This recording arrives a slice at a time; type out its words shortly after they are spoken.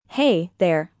Hey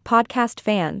there, podcast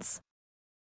fans.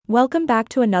 Welcome back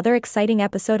to another exciting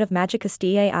episode of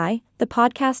Magicasti AI, the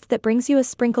podcast that brings you a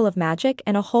sprinkle of magic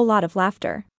and a whole lot of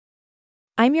laughter.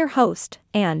 I'm your host,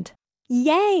 and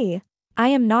Yay! I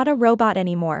am not a robot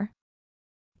anymore.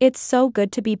 It's so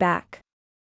good to be back.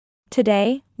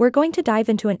 Today, we're going to dive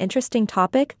into an interesting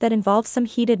topic that involves some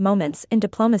heated moments in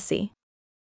diplomacy.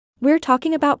 We're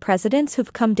talking about presidents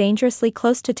who've come dangerously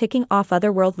close to ticking off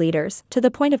other world leaders to the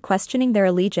point of questioning their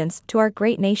allegiance to our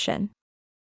great nation.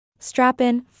 Strap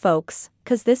in, folks,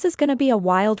 'cause this is gonna be a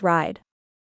wild ride.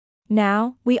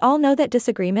 Now, we all know that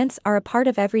disagreements are a part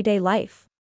of everyday life.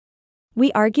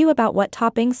 We argue about what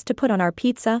toppings to put on our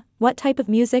pizza, what type of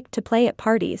music to play at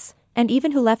parties, and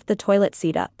even who left the toilet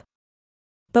seat up.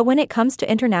 But when it comes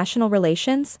to international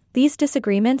relations, these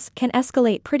disagreements can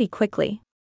escalate pretty quickly.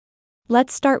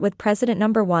 Let's start with President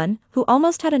number 1, who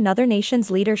almost had another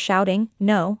nation's leader shouting,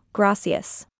 "No,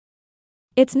 gracias."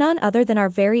 It's none other than our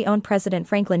very own President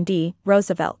Franklin D.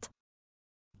 Roosevelt.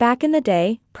 Back in the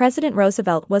day, President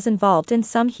Roosevelt was involved in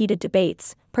some heated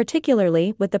debates,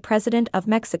 particularly with the President of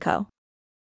Mexico.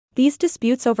 These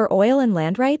disputes over oil and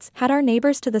land rights had our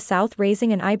neighbors to the south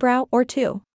raising an eyebrow or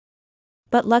two.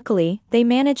 But luckily, they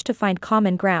managed to find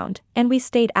common ground, and we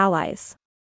stayed allies.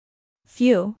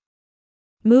 Phew.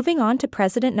 Moving on to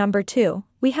President number 2,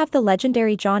 we have the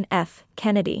legendary John F.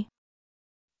 Kennedy.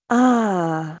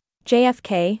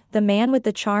 JFK, the man with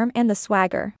the charm and the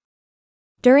swagger.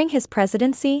 During his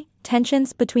presidency,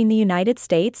 tensions between the United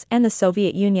States and the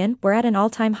Soviet Union were at an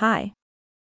all-time high.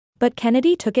 But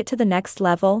Kennedy took it to the next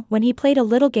level when he played a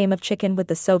little game of chicken with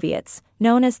the Soviets,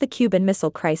 known as the Cuban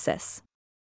Missile Crisis.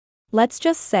 Let's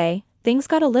just say, things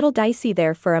got a little dicey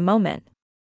there for a moment.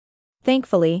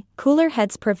 Thankfully, cooler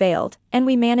heads prevailed, and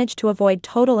we managed to avoid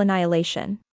total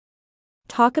annihilation.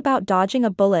 Talk about dodging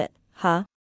a bullet, huh?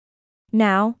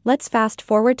 Now, let's fast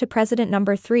forward to President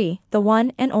number 3, the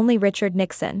one and only Richard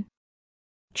Nixon.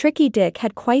 Tricky Dick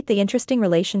had quite the interesting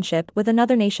relationship with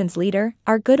another nation's leader,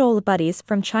 our good old buddies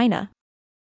from China.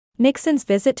 Nixon's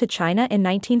visit to China in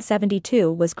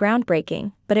 1972 was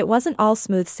groundbreaking, but it wasn't all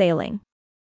smooth sailing.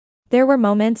 There were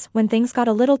moments when things got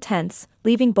a little tense,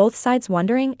 leaving both sides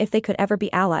wondering if they could ever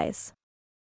be allies.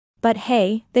 But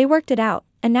hey, they worked it out,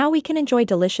 and now we can enjoy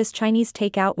delicious Chinese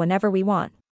takeout whenever we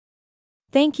want.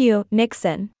 Thank you,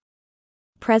 Nixon.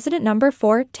 President number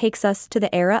 4 takes us to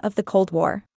the era of the Cold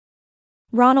War.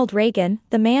 Ronald Reagan,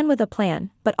 the man with a plan,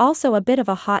 but also a bit of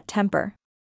a hot temper.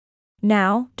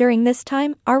 Now, during this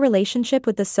time, our relationship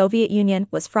with the Soviet Union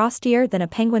was frostier than a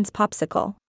penguin's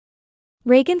popsicle.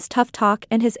 Reagan's tough talk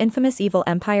and his infamous evil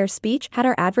empire speech had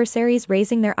our adversaries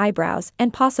raising their eyebrows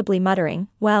and possibly muttering,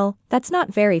 "Well, that's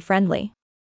not very friendly."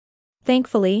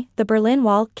 Thankfully, the Berlin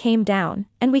Wall came down,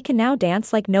 and we can now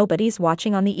dance like nobody's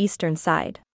watching on the eastern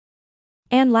side.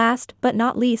 And last but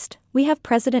not least, we have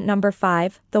President number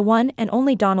 5, the one and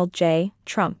only Donald J.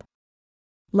 Trump.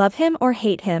 Love him or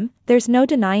hate him, there's no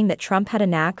denying that Trump had a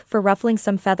knack for ruffling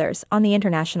some feathers on the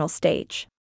international stage.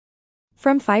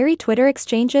 From fiery Twitter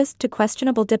exchanges to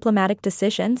questionable diplomatic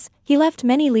decisions, he left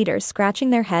many leaders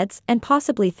scratching their heads and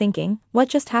possibly thinking, what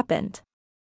just happened?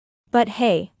 But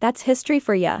hey, that's history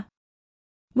for ya.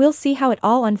 We'll see how it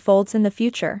all unfolds in the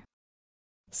future.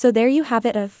 So there you have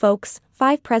it, folks,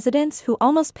 5 presidents who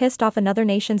almost pissed off another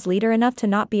nation's leader enough to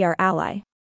not be our ally.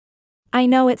 I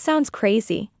know it sounds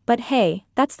crazy, but hey,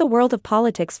 that's the world of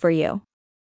politics for you.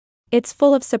 It's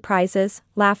full of surprises,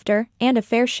 laughter, and a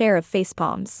fair share of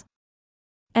facepalms.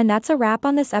 And that's a wrap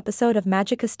on this episode of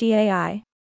Magicasti AI.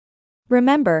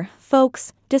 Remember,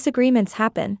 folks, disagreements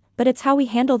happen, but it's how we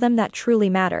handle them that truly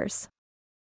matters.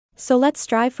 So let's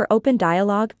strive for open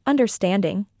dialogue,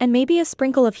 understanding, and maybe a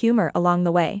sprinkle of humor along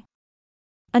the way.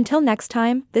 Until next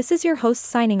time, this is your host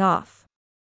signing off.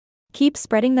 Keep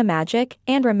spreading the magic,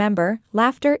 and remember,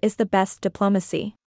 laughter is the best diplomacy.